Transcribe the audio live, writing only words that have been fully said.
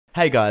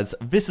Hey guys,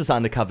 this is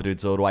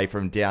undercoverdudes all the way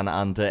from down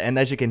under, and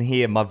as you can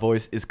hear, my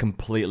voice is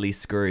completely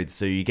screwed,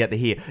 so you get to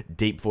hear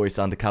deep voice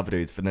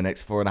undercoverdudes for the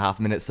next 4.5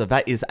 minutes, so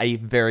that is a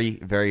very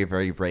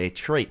rare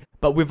treat.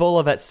 But with all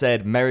of that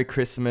said, Merry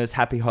Christmas,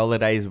 Happy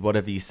Holidays,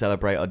 whatever you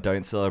celebrate or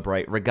don't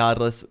celebrate,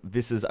 regardless,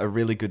 this is a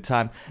really good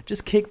time.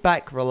 Just kick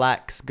back,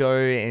 relax, go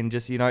and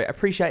just,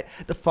 appreciate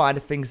the finer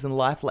things in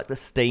life, like the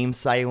Steam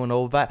sale and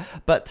all that.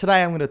 But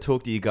today I'm going to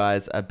talk to you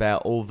guys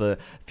about all the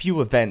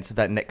few events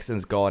that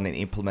Nexon's gone and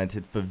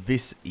implemented for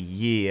this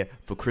year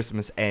for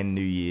Christmas and New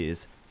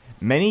Year's.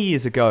 Many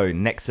years ago,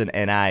 Nexon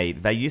NA,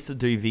 they used to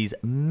do these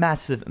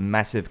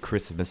massive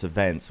Christmas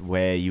events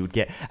where you would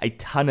get a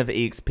ton of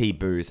EXP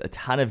boosts, a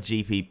ton of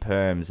GP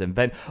perms, and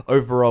then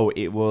overall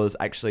it was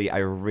actually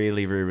a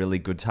really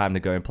good time to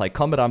go and play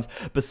Combat Arms,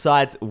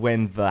 besides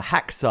when the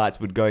hack sites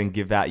would go and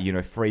give out,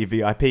 free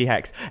VIP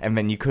hacks, and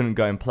then you couldn't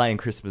go and play on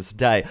Christmas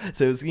Day.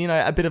 So it was,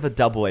 a bit of a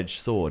double-edged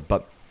sword.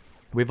 But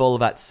with all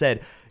of that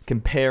said,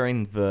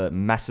 comparing the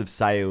massive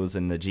sales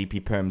and the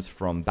GP perms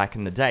from back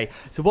in the day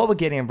to what we're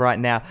getting right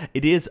now,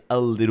 it is a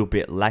little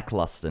bit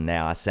lackluster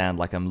now. I sound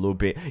like I'm a little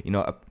bit,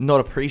 not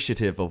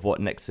appreciative of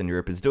what Nexon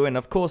Europe is doing.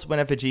 Of course,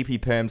 whenever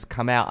GP perms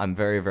come out, I'm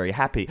very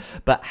happy.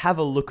 But have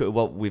a look at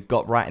what we've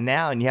got right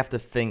now, and you have to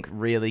think,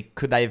 really,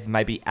 could they have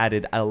maybe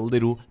added a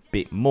little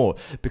bit more,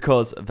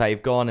 because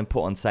they've gone and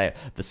put on sale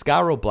the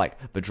Scar All Black,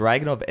 the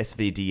Dragunov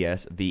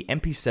SVDS, the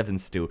MP7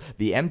 Steel,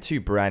 the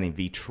M2 Browning,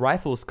 the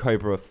Triforce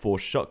Cobra 4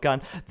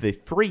 Shotgun, the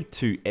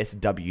 3.2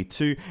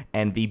 SW2,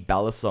 and the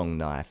Balisong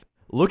Knife.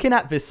 Looking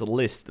at this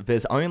list,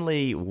 there's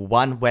only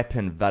one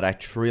weapon that I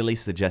truly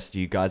suggest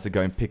you guys are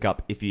going to pick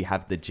up if you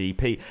have the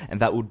GP, and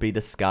that would be the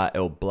Scar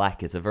All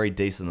Black. It's a very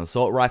decent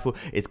assault rifle.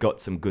 It's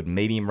got some good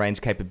medium range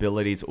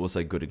capabilities,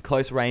 also good at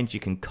close range. You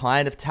can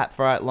kind of tap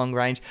fire at long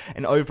range,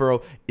 and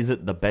overall, is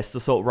it the best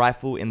assault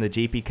rifle in the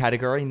GP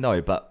category?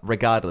 No, but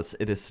regardless,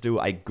 it is still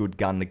a good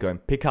gun to go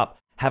and pick up.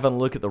 Having a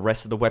look at the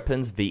rest of the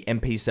weapons, the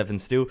MP7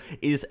 Steel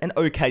is an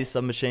okay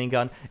submachine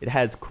gun. It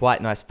has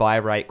quite nice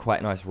fire rate,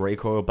 quite nice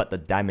recoil, but the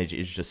damage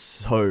is just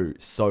so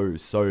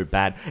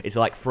bad. It's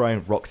like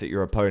throwing rocks at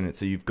your opponent,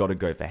 so you've got to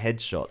go for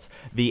headshots.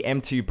 The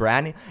M2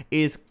 Browning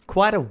is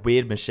quite a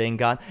weird machine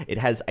gun. It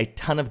has a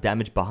ton of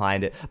damage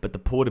behind it, but the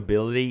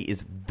portability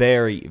is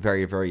very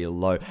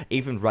low.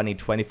 Even running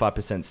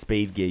 25%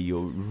 speed gear,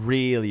 you're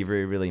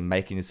really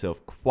making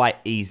yourself quite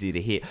easy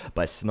to hit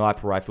by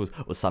sniper rifles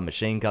or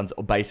submachine guns,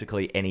 or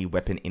basically any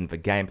weapon in the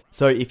game.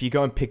 So if you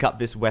go and pick up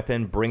this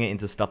weapon, bring it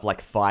into stuff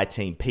like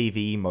Fireteam,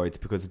 PvE modes,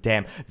 because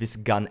damn, this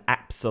gun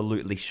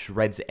absolutely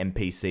shreds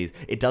NPCs.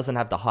 It doesn't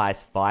have the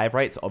highest fire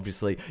rates.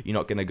 Obviously, you're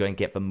not going to go and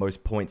get the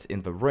most points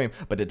in the room,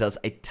 but it does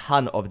a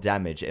ton of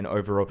damage, and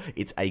overall,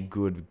 it's a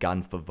good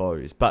gun for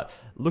those. But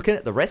looking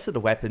at the rest of the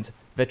weapons,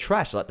 they're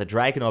trash. Like the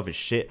Dragunov is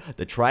shit,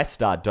 the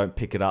TriStar, don't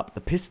pick it up, the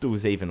pistol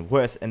is even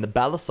worse, and the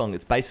Balisong,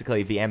 it's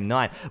basically the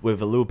M9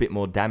 with a little bit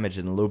more damage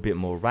and a little bit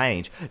more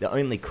range. The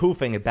only cool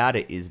thing about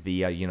it is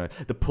the,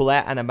 the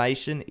pull-out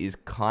animation is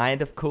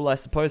kind of cool, I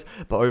suppose,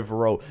 but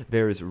overall,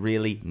 there is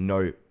really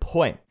no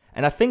point.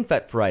 And I think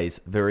that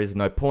phrase, there is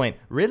no point,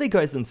 really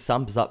goes and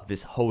sums up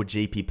this whole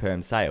GP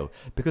perm sale,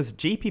 because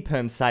GP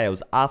perm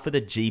sales are for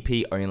the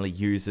GP only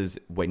users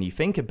when you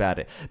think about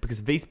it,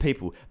 because these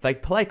people, they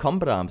play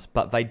Combat Arms,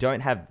 but they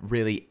don't have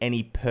really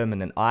any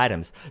permanent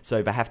items,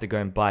 so they have to go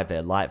and buy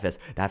their light vest,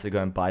 they have to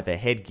go and buy their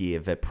headgear,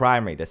 their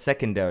primary, their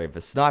secondary,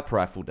 their sniper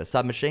rifle, their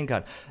submachine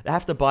gun. They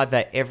have to buy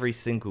that every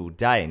single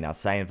day. Now,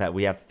 saying that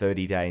we have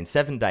 30-day and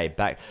 7-day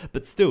back,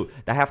 but still,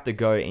 they have to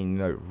go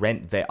and,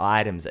 rent their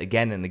items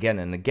again and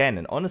again,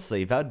 and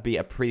honestly, that would be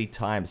a pretty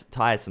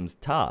tiresome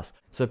task.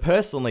 So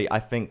personally, I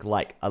think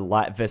like a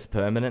light vest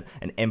permanent,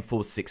 an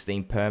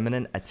M416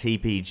 permanent, a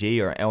TPG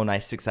or an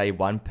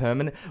L96A1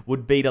 permanent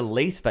would be the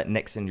least that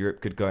Nexon Europe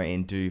could go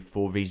and do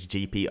for these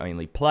GP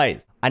only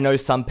players. I know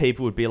some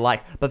people would be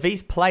like, but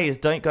these players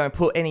don't go and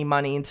put any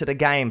money into the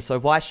game, so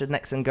why should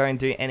Nexon go and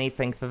do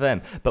anything for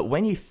them? But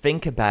when you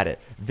think about it,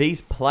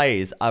 these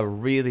players are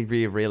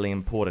really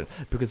important,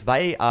 because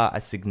they are a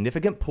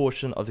significant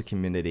portion of the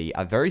community,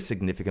 a very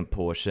significant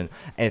portion,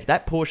 and if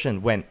that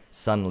portion went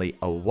suddenly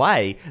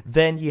away,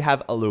 then you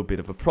have a little bit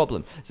of a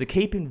problem. So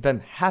keeping them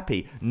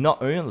happy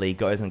not only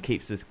goes and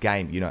keeps this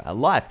game,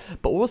 alive,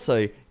 but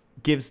also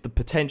gives the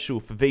potential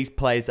for these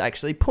players to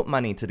actually put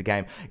money into the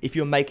game. If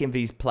you're making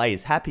these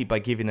players happy by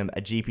giving them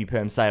a GP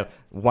perm sale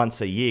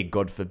once a year,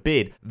 God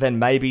forbid, then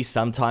maybe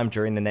sometime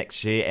during the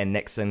next year and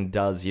Nexon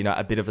does,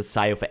 a bit of a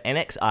sale for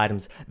NX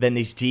items, then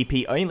these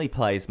GP only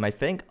players may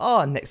think,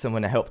 oh, Nexon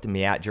went and helped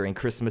me out during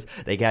Christmas,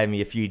 they gave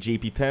me a few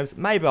GP perms,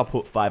 maybe I'll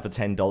put $5 or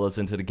 $10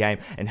 into the game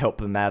and help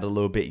them out a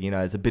little bit,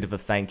 as a bit of a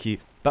thank you.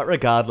 But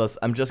regardless,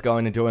 I'm just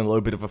going and doing a little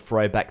bit of a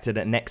throwback to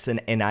the Nexon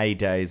NA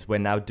days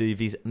when they'll do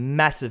these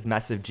massive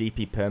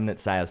GP permanent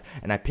sales,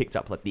 and I picked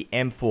up like the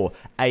M4,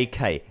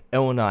 AK,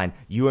 L9,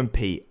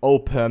 UMP, all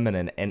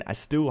permanent, and I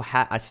still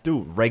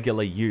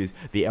regularly use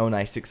the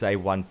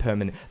L96A1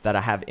 permanent that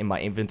I have in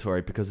my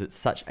inventory because it's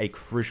such a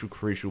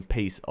crucial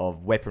piece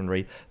of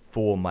weaponry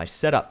for my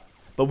setup.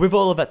 But with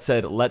all of that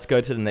said, let's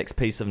go to the next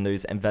piece of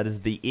news, and that is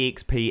the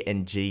EXP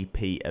and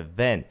GP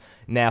event.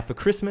 Now, for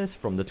Christmas,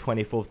 from the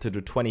 24th to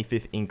the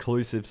 25th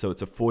inclusive, so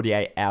it's a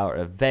 48-hour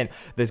event,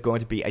 there's going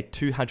to be a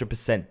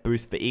 200%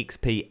 boost for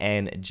EXP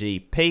and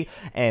GP.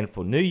 And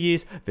for New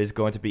Year's, there's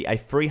going to be a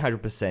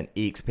 300%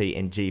 EXP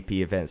and GP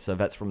event. So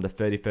that's from the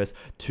 31st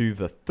to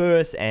the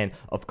 1st, and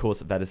of course,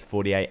 that is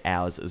 48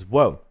 hours as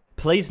well.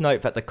 Please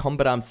note that the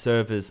Combat Arms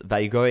servers,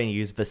 they go and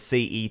use the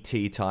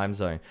CET time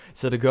zone.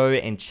 So to go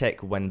and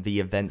check when the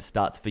event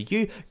starts for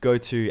you, go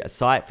to a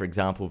site, for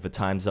example,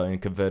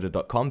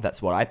 theTimeZoneConverter.com.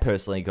 That's what I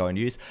personally go and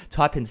use.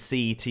 Type in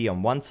CET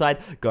on one side,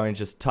 go and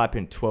just type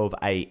in 12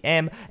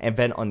 AM, and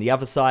then on the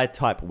other side,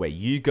 type where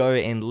you go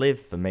and live.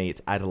 For me,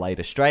 it's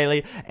Adelaide,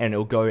 Australia, and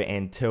it'll go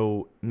and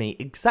tell me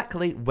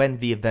exactly when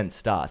the event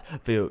starts.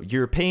 For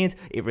Europeans,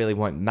 it really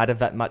won't matter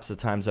that much. The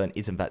time zone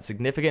isn't that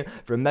significant.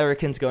 For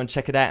Americans, go and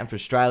check it out, and for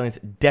Australians,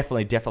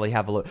 definitely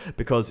have a look,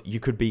 because you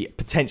could be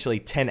potentially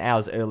 10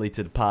 hours early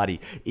to the party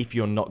if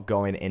you're not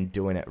going and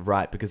doing it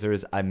right, because there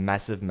is a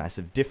massive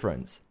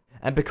difference.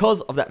 And because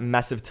of that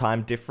massive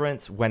time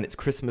difference, when it's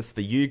Christmas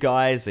for you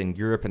guys in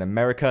Europe and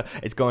America,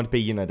 it's going to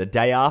be, you know, the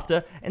day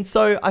after. And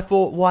so I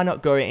thought, why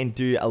not go and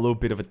do a little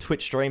bit of a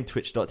Twitch stream,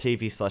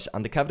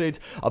 twitch.tv/undercoverdudes.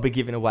 I'll be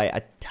giving away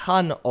a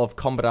ton of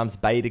Combat Arms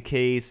beta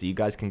keys, so you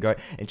guys can go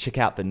and check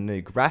out the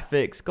new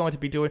graphics. Going to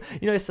be doing,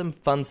 you know, some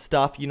fun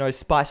stuff, you know,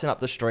 spicing up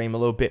the stream a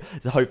little bit.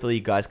 So hopefully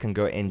you guys can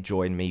go and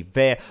join me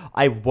there.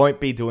 I won't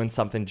be doing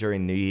something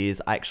during New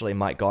Year's. I actually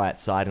might go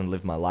outside and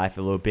live my life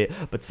a little bit.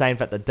 But saying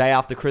that the day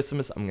after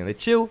Christmas, I'm going to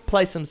chill,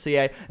 play some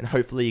CA, and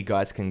hopefully you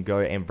guys can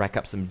go and rack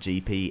up some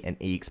GP and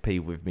EXP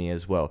with me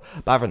as well.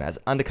 But other than that,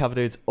 Undercover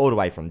Dudes all the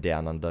way from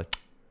down under.